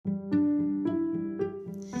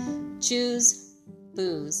choose,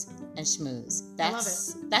 booze, and schmooze. I love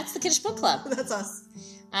it. That's the Kiddish Book Club. That's us.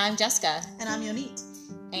 I'm Jessica. And I'm Yonit.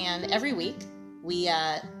 And every week we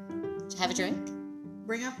have a drink.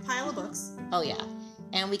 Bring a pile of books. Oh, yeah.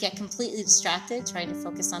 And we get completely distracted trying to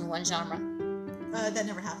focus on one genre. That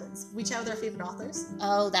never happens. We chat with our favorite authors.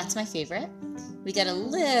 Oh, that's my favorite. We get a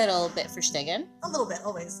little bit verstegen. A little bit,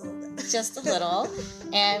 always a little bit. Just a little.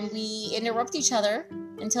 And we interrupt each other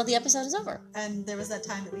until the episode is over. And there was that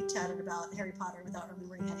time that we chatted about Harry Potter without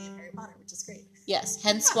remembering any of Harry Potter, which is great. Yes,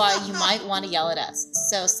 hence why you might want to yell at us.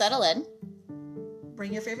 So settle in.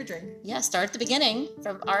 Bring your favorite drink. Yeah, start at the beginning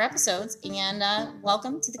from our episodes. And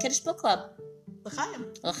welcome to the Kiddish Book Club. L'chaim.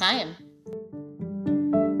 L'chaim.